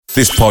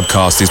This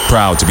podcast is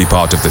proud to be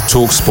part of the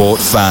TalkSport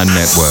Fan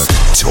Network.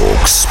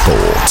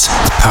 TalkSport.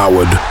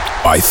 Powered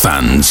by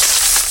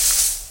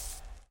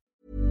fans.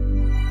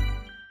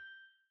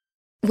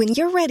 When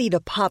you're ready to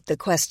pop the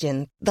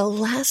question, the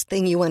last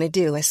thing you want to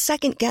do is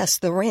second-guess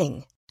the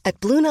ring. At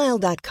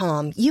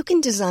BlueNile.com, you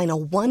can design a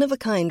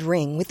one-of-a-kind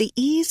ring with the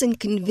ease and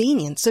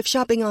convenience of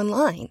shopping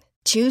online.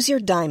 Choose your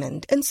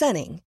diamond and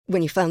setting.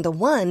 When you find the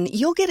one,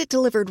 you'll get it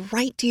delivered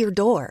right to your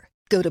door.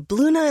 Go to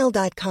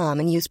BlueNile.com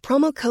and use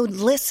promo code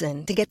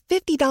LISTEN to get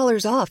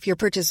 $50 off your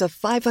purchase of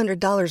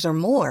 $500 or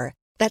more.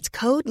 That's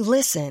code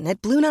LISTEN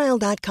at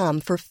BlueNile.com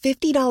for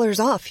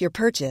 $50 off your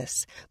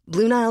purchase.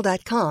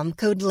 BlueNile.com,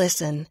 code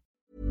LISTEN.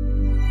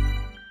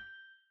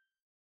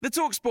 The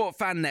TalkSport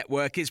Fan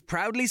Network is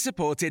proudly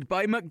supported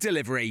by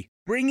McDelivery,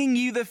 bringing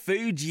you the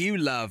food you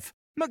love.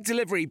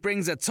 McDelivery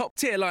brings a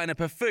top-tier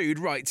lineup of food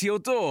right to your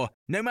door.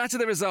 No matter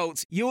the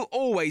result, you'll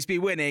always be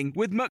winning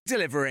with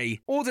McDelivery.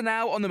 Order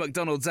now on the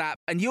McDonald's app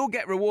and you'll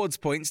get rewards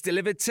points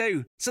delivered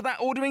too. So that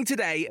ordering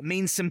today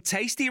means some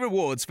tasty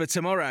rewards for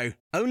tomorrow.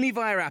 Only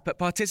via app at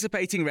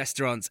participating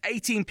restaurants.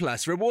 18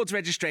 plus. Rewards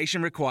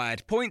registration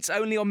required. Points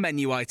only on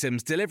menu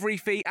items. Delivery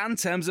fee and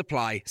terms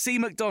apply. See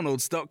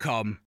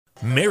mcdonalds.com.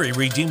 Mary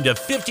redeemed a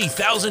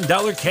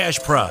 $50,000 cash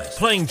prize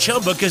playing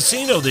Chumba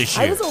Casino this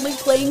year. I was only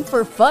playing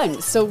for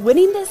fun, so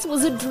winning this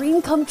was a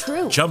dream come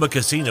true. Chumba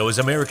Casino is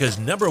America's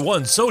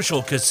 #1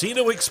 social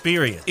casino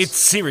experience. It's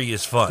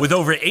serious fun. With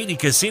over 80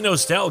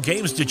 casino-style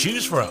games to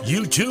choose from,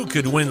 you too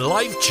could win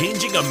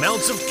life-changing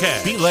amounts of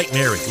cash. Be like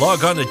Mary.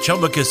 Log on to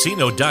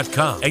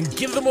ChumbaCasino.com and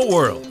give them a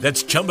whirl.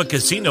 That's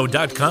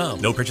ChumbaCasino.com.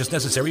 No purchase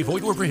necessary.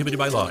 Void or prohibited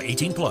by law.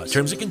 18 plus.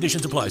 Terms and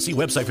conditions apply. See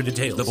website for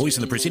details. The voice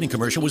in the preceding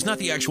commercial was not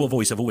the actual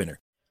voice of a winner.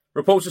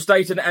 Reports are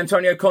stating that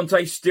Antonio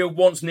Conte still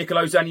wants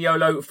Nicolo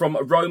Zaniolo from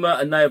Roma,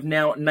 and they have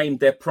now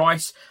named their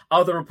price.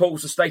 Other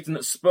reports are stating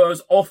that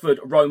Spurs offered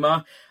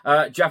Roma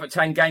Japhet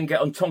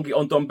Tanganga and Tanguy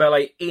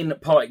Ndombele in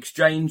part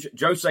exchange.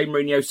 Jose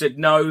Mourinho said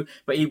no,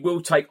 but he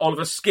will take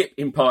Oliver Skipp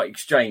in part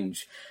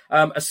exchange.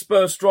 A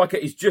Spurs striker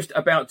is just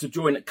about to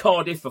join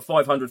Cardiff for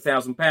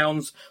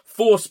 £500,000.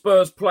 4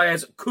 Spurs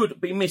players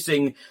could be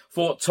missing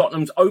for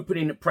Tottenham's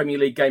opening Premier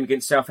League game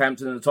against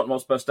Southampton at the Tottenham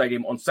Hotspur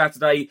Stadium on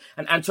Saturday.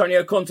 And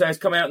Antonio Conte has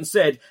come out and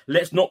said,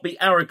 let's not be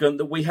arrogant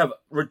that we have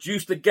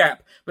reduced the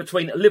gap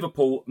between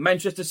Liverpool,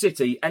 Manchester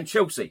City and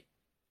Chelsea.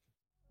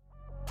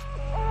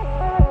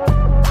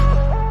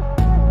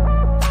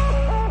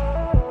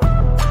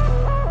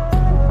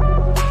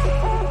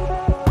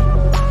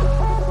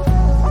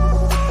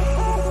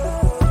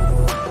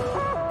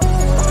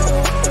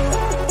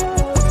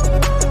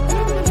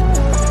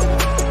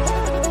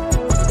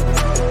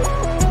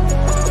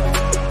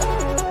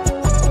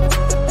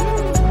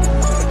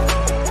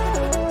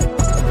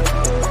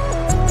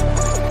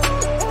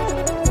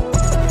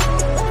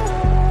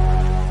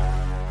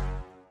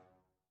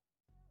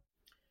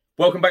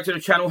 Welcome back to the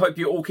channel. Hope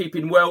you're all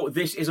keeping well.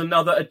 This is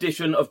another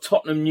edition of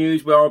Tottenham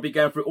News, where I'll be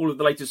going through all of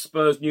the latest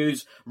Spurs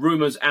news,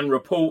 rumours and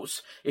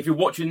reports. If you're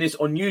watching this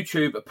on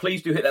YouTube,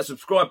 please do hit that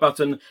subscribe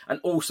button and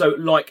also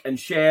like and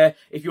share.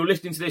 If you're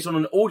listening to this on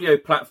an audio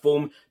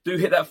platform, do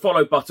hit that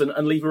follow button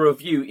and leave a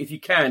review if you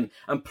can.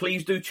 And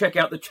please do check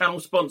out the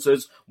channel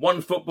sponsors,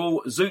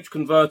 OneFootball, Zooch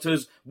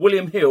Converters,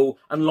 William Hill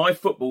and Live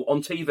Football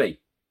on TV.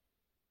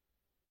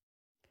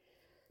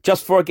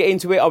 Just before I get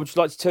into it, I would just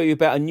like to tell you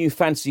about a new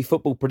fantasy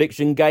football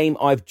prediction game.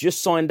 I've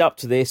just signed up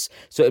to this,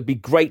 so it'd be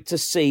great to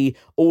see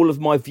all of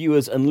my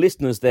viewers and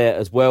listeners there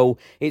as well.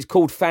 It's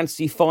called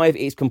Fantasy 5.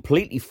 It's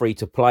completely free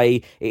to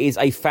play. It is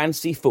a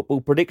fantasy football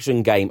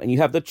prediction game, and you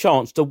have the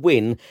chance to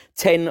win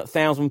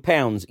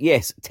 £10,000.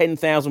 Yes,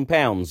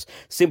 £10,000.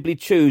 Simply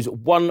choose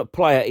one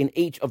player in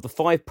each of the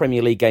 5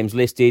 Premier League games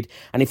listed,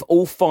 and if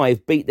all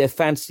 5 beat their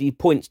fantasy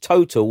points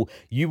total,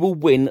 you will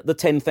win the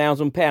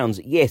 £10,000.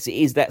 Yes, it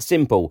is that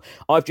simple.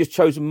 I've just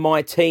chosen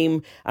my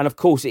team, and of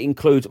course it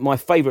includes my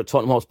favourite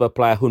Tottenham Hotspur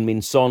player,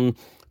 Heung-min Son.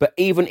 But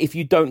even if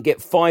you don't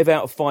get 5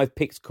 out of 5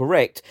 picks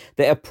correct,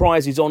 there are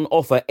prizes on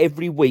offer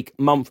every week,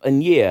 month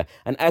and year.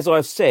 And as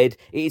I've said,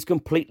 it is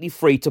completely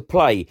free to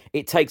play.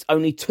 It takes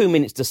only 2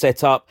 minutes to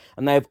set up,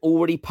 and they have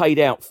already paid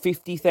out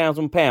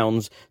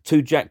 £50,000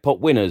 to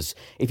jackpot winners.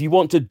 If you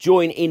want to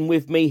join in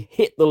with me,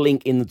 hit the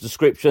link in the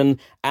description,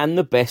 and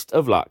the best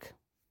of luck.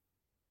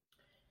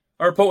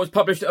 A report was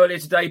published earlier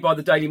today by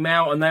the Daily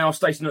Mail, and they are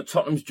stating that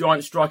Tottenham's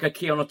giant striker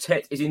Keon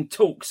Etete is in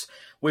talks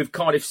with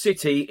Cardiff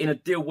City in a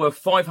deal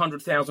worth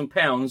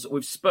 £500,000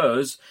 with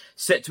Spurs,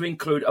 set to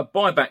include a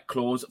buyback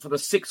clause for the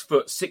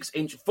 6-foot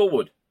 6-inch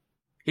forward.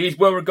 He is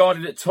well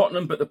regarded at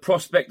Tottenham, but the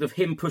prospect of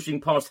him pushing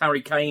past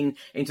Harry Kane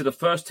into the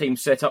first team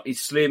setup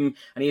is slim,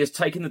 and he has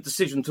taken the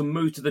decision to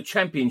move to the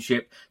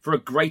Championship for a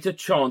greater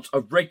chance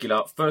of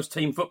regular first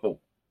team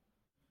football.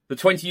 The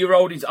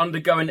 20-year-old is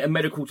undergoing a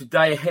medical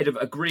today ahead of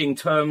agreeing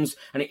terms,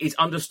 and it is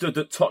understood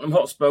that Tottenham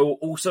Hotspur will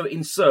also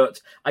insert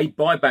a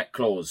buyback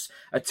clause.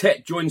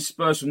 Etete joined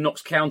Spurs from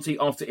Notts County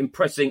after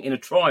impressing in a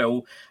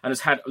trial and has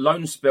had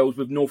loan spells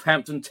with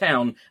Northampton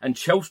Town and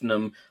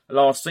Cheltenham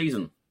last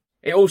season.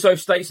 It also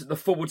states that the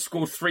forward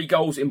scored 3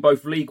 goals in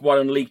both League One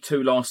and League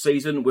Two last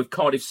season, with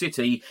Cardiff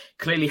City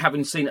clearly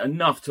having seen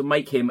enough to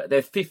make him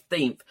their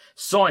 15th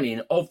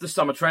signing of the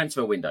summer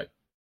transfer window.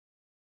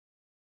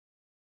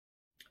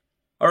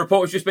 A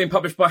report has just been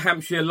published by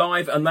Hampshire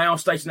Live, and they are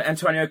stating that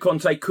Antonio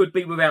Conte could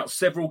be without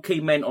several key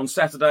men on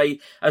Saturday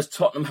as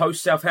Tottenham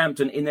host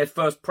Southampton in their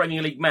first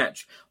Premier League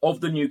match of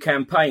the new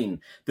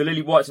campaign. The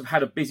Lily Whites have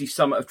had a busy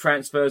summer of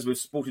transfers, with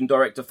sporting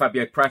director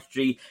Fabio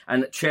Prasci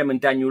and chairman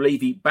Daniel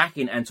Levy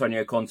backing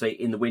Antonio Conte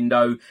in the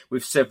window,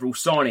 with several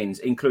signings,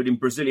 including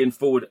Brazilian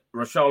forward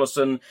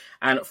Richarlison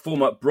and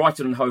former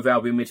Brighton and Hove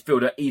Albion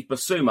midfielder Yves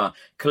Bissouma,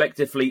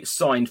 collectively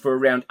signed for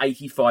around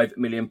 £85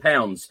 million.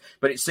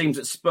 But it seems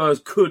that Spurs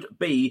could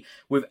be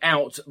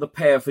without the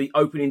pair for the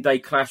opening day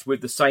clash with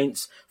the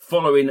Saints,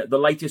 following the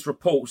latest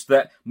reports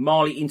that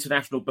Mali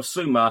international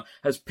Bissouma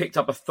has picked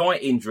up a thigh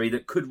injury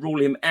that could rule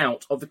him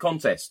out of the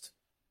contest.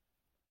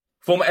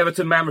 Former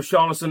Everton man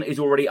Richarlison is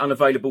already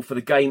unavailable for the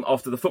game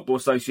after the Football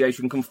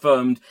Association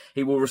confirmed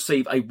he will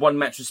receive a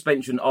 1-match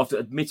suspension after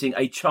admitting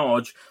a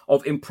charge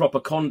of improper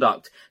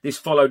conduct. This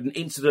followed an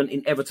incident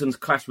in Everton's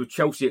clash with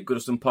Chelsea at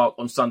Goodison Park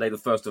on Sunday the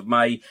 1st of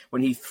May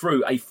when he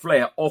threw a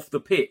flare off the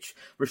pitch.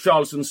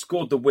 Richarlison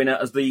scored the winner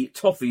as the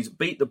Toffees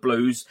beat the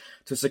Blues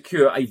to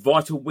secure a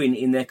vital win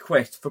in their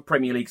quest for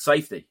Premier League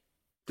safety.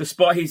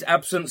 Despite his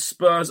absence,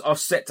 Spurs are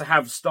set to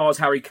have stars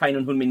Harry Kane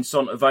and Heung-min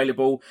Son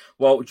available,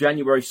 while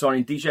January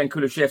signing Dejan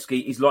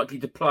Kulusevski is likely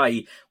to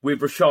play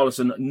with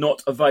Richarlison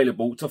not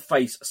available to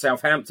face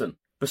Southampton.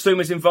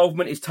 Bissouma's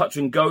involvement is touch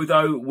and go,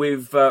 though,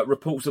 with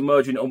reports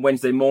emerging on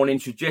Wednesday morning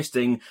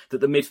suggesting that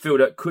the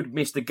midfielder could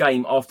miss the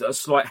game after a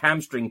slight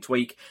hamstring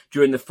tweak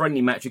during the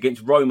friendly match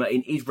against Roma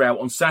in Israel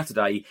on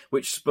Saturday,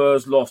 which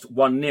Spurs lost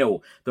 1-0.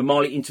 The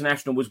Mali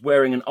international was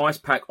wearing an ice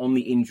pack on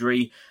the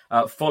injury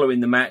following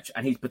the match,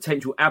 and his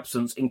potential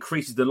absence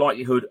increases the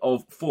likelihood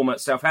of former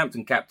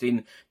Southampton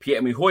captain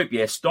Pierre-Emile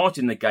Højbjerg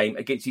starting the game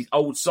against his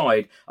old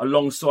side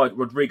alongside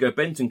Rodrigo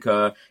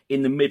Bentancur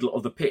in the middle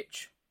of the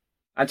pitch.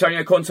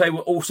 Antonio Conte will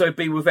also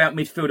be without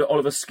midfielder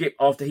Oliver Skipp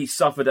after he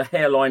suffered a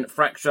hairline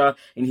fracture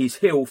in his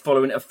heel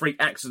following a freak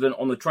accident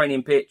on the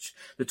training pitch.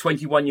 The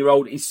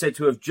 21-year-old is said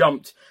to have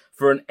jumped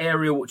for an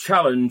aerial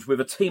challenge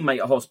with a teammate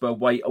at Hotspur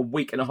Way a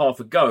week and a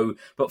half ago,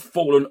 but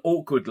fallen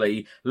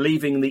awkwardly,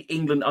 leaving the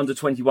England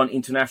under-21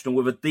 international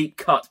with a deep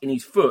cut in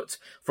his foot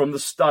from the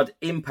stud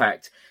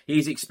impact. He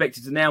is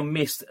expected to now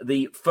miss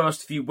the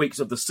first few weeks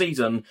of the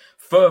season,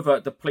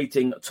 further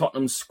depleting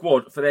Tottenham's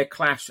squad for their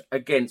clash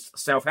against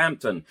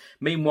Southampton.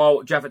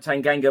 Meanwhile, Japhet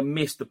Tanganga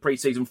missed the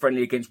pre-season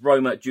friendly against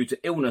Roma due to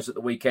illness at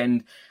the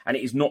weekend, and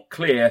it is not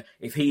clear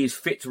if he is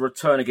fit to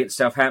return against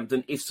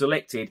Southampton if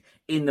selected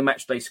in the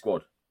matchday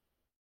squad.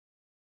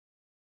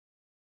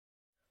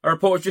 A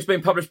report has just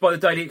been published by the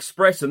Daily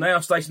Express, and they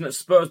are stating that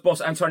Spurs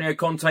boss Antonio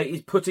Conte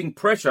is putting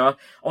pressure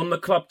on the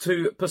club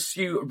to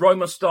pursue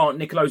Roma star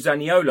Nicolo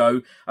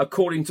Zaniolo,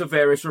 according to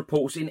various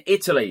reports in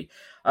Italy.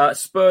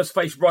 Spurs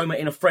faced Roma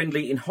in a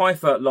friendly in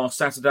Haifa last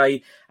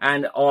Saturday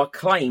and are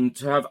claimed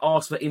to have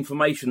asked for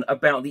information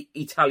about the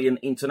Italian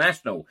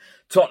international.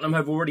 Tottenham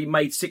have already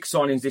made 6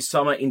 signings this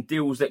summer in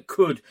deals that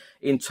could,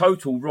 in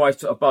total, rise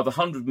to above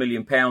 £100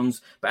 million,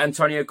 but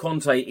Antonio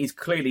Conte is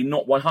clearly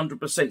not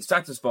 100%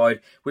 satisfied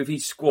with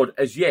his squad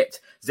as yet.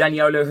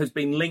 Zaniolo has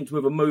been linked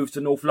with a move to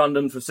North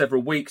London for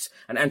several weeks,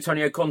 and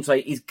Antonio Conte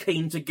is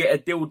keen to get a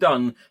deal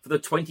done for the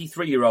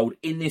 23-year-old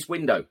in this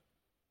window.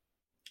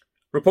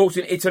 Reports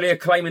in Italy are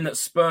claiming that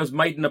Spurs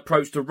made an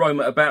approach to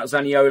Roma about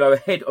Zaniolo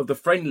ahead of the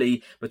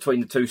friendly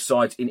between the two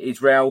sides in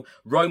Israel.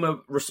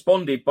 Roma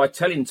responded by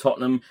telling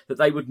Tottenham that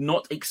they would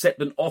not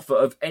accept an offer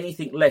of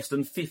anything less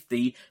than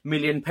 £50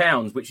 million,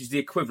 which is the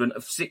equivalent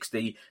of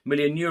 €60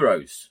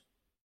 million.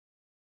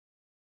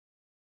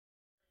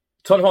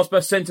 Tottenham Hotspur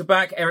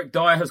centre-back Eric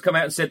Dyer has come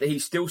out and said that he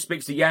still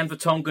speaks to Jan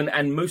Vertonghen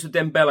and Moussa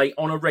Dembele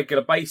on a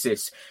regular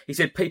basis. He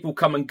said people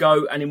come and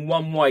go, and in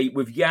one way,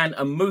 with Jan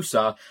and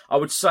Moussa, I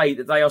would say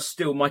that they are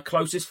still my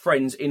closest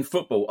friends in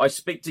football. I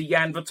speak to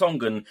Jan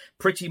Vertonghen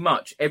pretty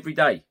much every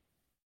day.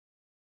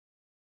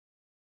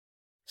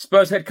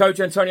 Spurs head coach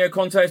Antonio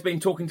Conte has been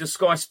talking to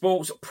Sky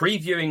Sports,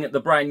 previewing the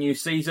brand new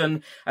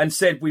season, and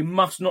said we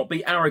must not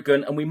be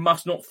arrogant and we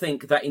must not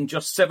think that in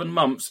just 7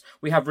 months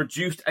we have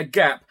reduced a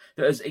gap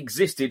that has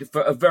existed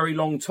for a very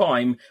long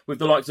time with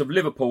the likes of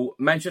Liverpool,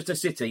 Manchester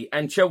City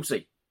and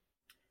Chelsea.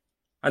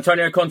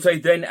 Antonio Conte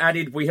then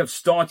added, we have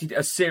started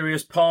a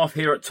serious path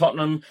here at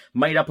Tottenham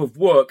made up of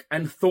work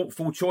and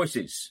thoughtful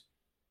choices.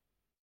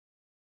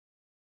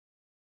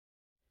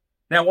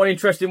 Now, one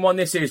interesting one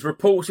this is.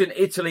 Reports in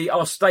Italy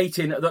are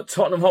stating that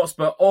Tottenham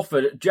Hotspur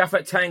offered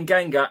Japhet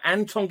Tanganga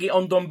and Tanguy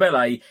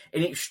Ndombele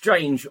in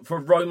exchange for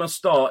Roma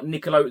star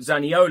Nicolo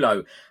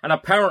Zaniolo. And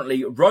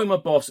apparently, Roma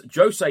boss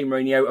Jose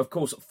Mourinho, of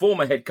course,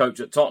 former head coach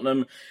at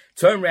Tottenham,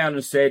 turned round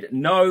and said,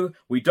 no,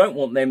 we don't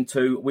want them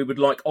to. We would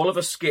like Oliver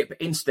Skipp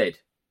instead.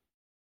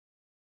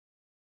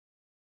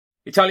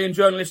 Italian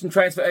journalist and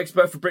transfer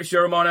expert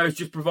Fabrizio Romano has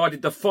just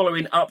provided the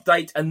following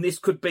update, and this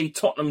could be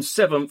Tottenham's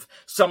 7th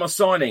summer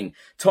signing.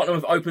 Tottenham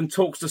have opened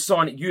talks to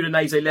sign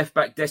Udinese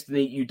left-back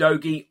Destiny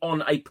Udogie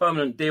on a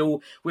permanent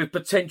deal with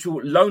potential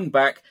loan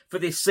back for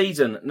this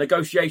season.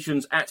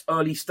 Negotiations at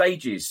early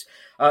stages.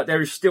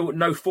 There is still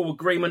no full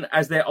agreement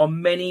as there are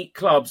many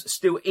clubs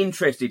still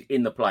interested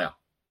in the player.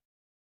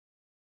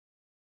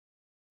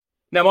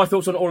 Now, my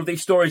thoughts on all of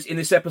these stories in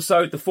this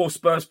episode. The 4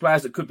 Spurs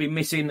players that could be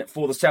missing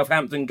for the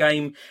Southampton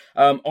game.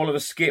 Oliver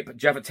Skipp,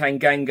 Japhet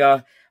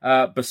Tanganga,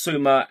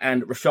 Basuma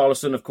and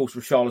Richarlison. Of course,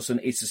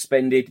 Richarlison is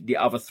suspended. The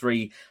other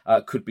 3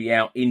 could be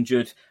out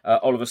injured.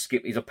 Oliver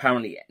Skipp is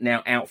apparently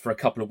now out for a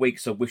couple of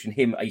weeks, so wishing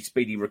him a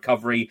speedy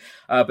recovery.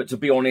 But to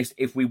be honest,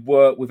 if we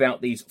were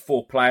without these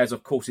 4 players,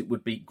 of course, it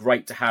would be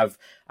great to have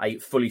a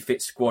fully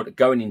fit squad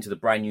going into the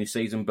brand new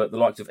season. But the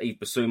likes of Yves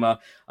Basuma,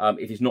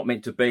 it is not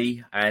meant to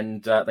be,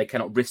 and they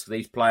cannot risk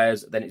these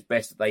players. Then it's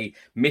best that they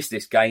miss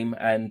this game.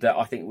 And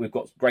I think we've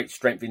got great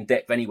strength in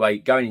depth anyway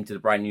going into the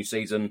brand new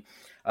season.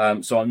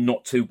 So I'm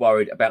not too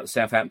worried about the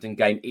Southampton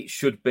game. It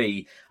should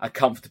be a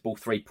comfortable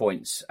 3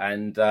 points.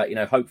 And,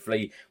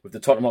 hopefully with the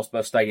Tottenham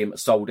Hotspur Stadium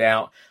sold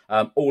out,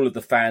 all of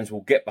the fans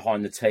will get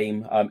behind the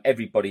team.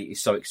 Everybody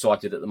is so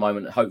excited at the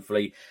moment.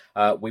 Hopefully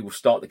we will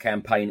start the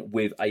campaign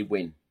with a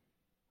win.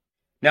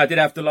 Now, I did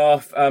have to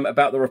laugh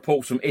about the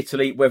reports from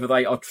Italy, whether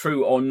they are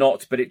true or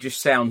not, but it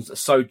just sounds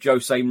so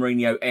Jose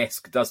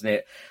Mourinho-esque, doesn't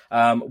it?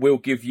 We'll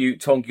give you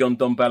Tanguy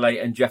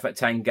Ndombele and Japhet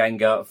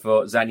Tanganga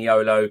for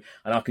Zaniolo,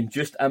 and I can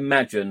just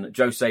imagine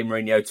Jose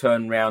Mourinho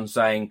turning around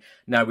saying,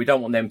 no, we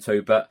don't want them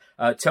to, but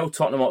tell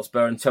Tottenham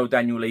Hotspur and tell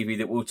Daniel Levy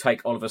that we'll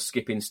take Oliver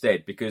Skipp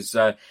instead, because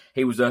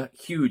he was a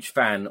huge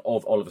fan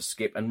of Oliver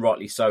Skipp, and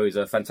rightly so. He's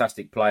a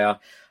fantastic player.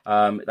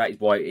 That is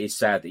why it is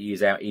sad that he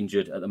is out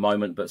injured at the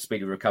moment, but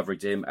speedy recovery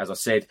to him, as I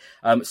said.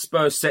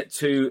 Spurs set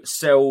to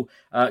sell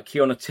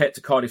Etete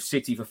to Cardiff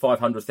City for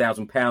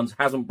 £500,000.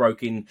 Hasn't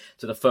broken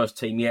to the first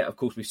team yet. Of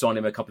course, we signed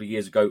him a couple of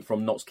years ago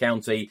from Notts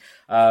County.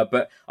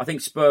 But I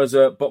think Spurs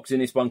are boxing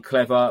this one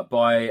clever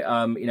by,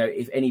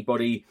 if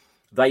anybody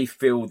they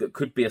feel that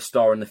could be a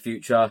star in the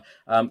future,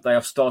 they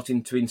are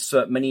starting to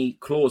insert many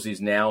clauses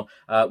now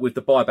with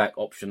the buyback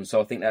option. So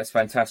I think that's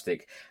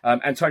fantastic.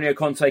 Antonio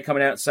Conte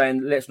coming out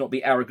saying, let's not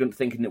be arrogant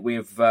thinking that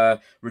we've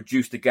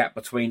reduced the gap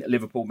between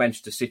Liverpool,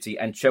 Manchester City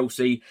and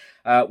Chelsea.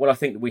 Well, I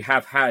think that we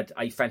have had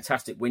a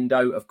fantastic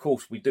window. Of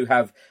course, we do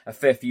have a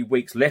fair few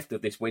weeks left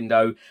of this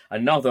window.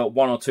 Another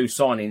 1 or 2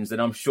 signings, then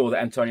I'm sure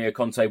that Antonio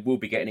Conte will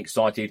be getting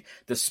excited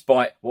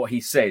despite what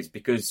he says,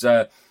 because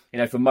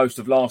for most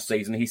of last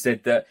season, he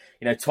said that,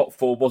 top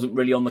 4 wasn't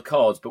really on the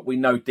cards, but we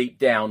know deep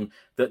down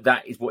that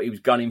that is what he was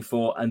gunning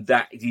for, and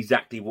that is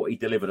exactly what he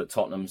delivered at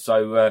Tottenham.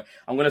 So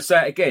I'm going to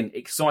say it again,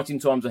 exciting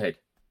times ahead.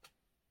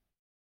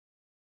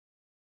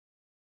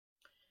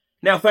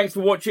 Now, thanks for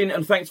watching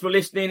and thanks for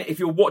listening. If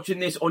you're watching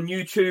this on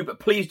YouTube,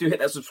 please do hit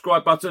that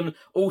subscribe button.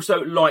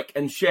 Also, like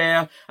and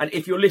share. And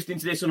if you're listening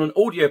to this on an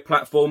audio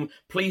platform,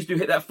 please do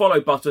hit that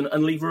follow button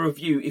and leave a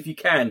review if you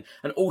can.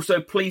 And also,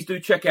 please do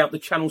check out the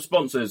channel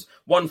sponsors,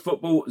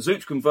 OneFootball,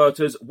 Zooch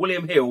Converters,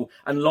 William Hill,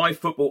 and Live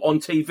Football on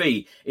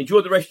TV.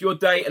 Enjoy the rest of your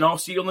day, and I'll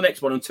see you on the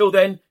next one. Until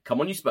then,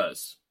 come on, you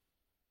Spurs.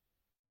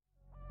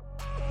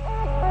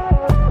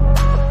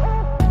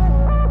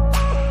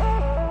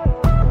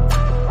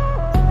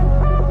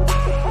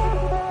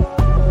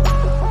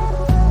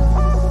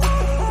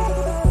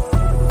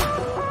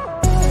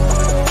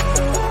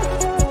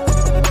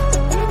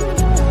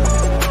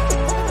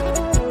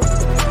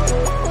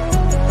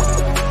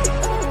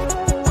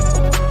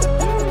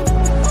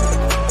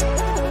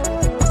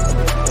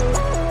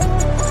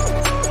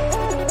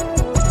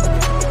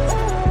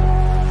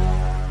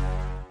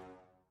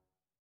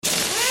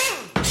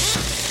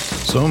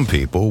 Some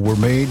people were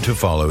made to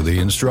follow the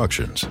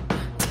instructions.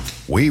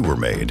 We were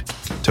made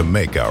to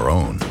make our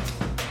own.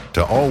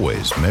 To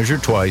always measure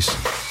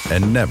twice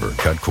and never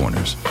cut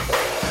corners.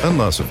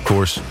 Unless, of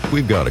course,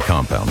 we've got a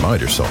compound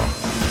miter saw.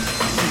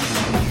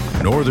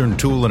 Northern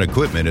Tool and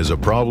Equipment is a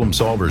problem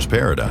solver's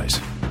paradise.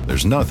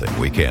 There's nothing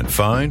we can't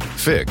find,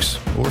 fix,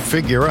 or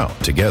figure out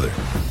together.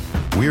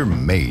 We're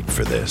made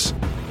for this.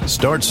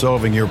 Start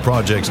solving your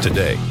projects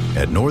today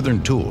at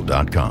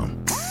northerntool.com.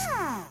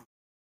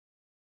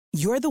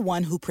 You're the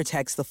one who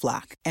protects the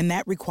flock, and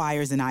that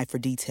requires an eye for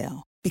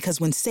detail. Because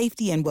when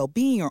safety and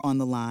well-being are on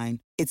the line,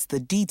 it's the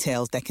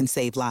details that can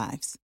save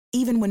lives.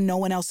 Even when no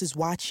one else is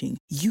watching,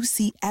 you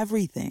see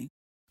everything.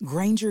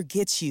 Grainger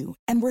gets you,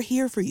 and we're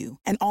here for you,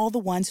 and all the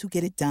ones who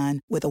get it done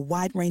with a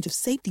wide range of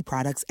safety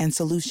products and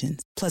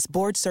solutions, plus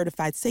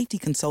board-certified safety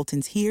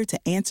consultants here to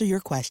answer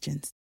your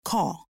questions.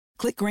 Call,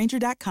 click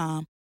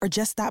Grainger.com, or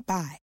just stop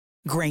by.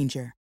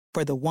 Grainger,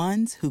 for the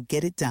ones who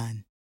get it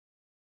done.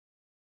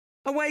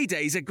 Away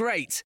days are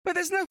great, but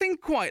there's nothing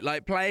quite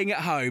like playing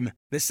at home.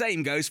 The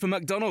same goes for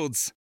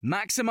McDonald's.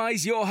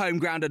 Maximise your home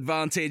ground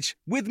advantage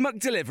with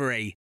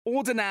McDelivery.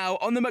 Order now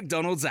on the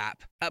McDonald's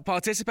app. At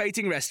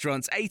participating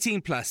restaurants, 18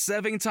 plus,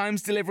 serving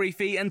times, delivery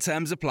fee and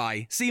terms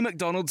apply. See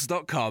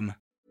mcdonalds.com.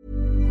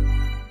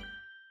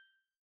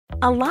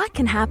 A lot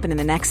can happen in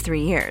the next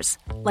 3 years.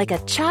 Like a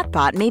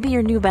chatbot may be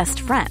your new best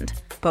friend.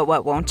 But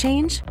what won't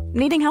change?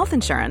 Needing health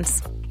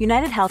insurance.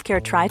 United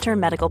Healthcare Tri-Term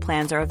Medical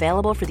Plans are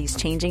available for these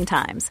changing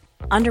times.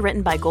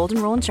 Underwritten by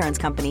Golden Rule Insurance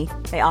Company,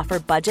 they offer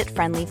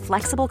budget-friendly,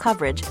 flexible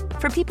coverage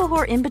for people who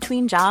are in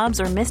between jobs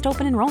or missed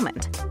open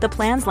enrollment. The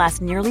plans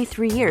last nearly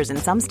 3 years in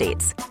some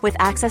states, with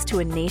access to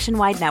a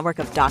nationwide network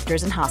of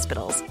doctors and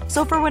hospitals.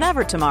 So for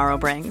whatever tomorrow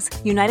brings,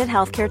 United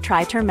Healthcare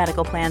Tri-Term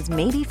Medical Plans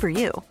may be for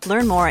you.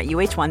 Learn more at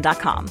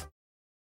uh1.com.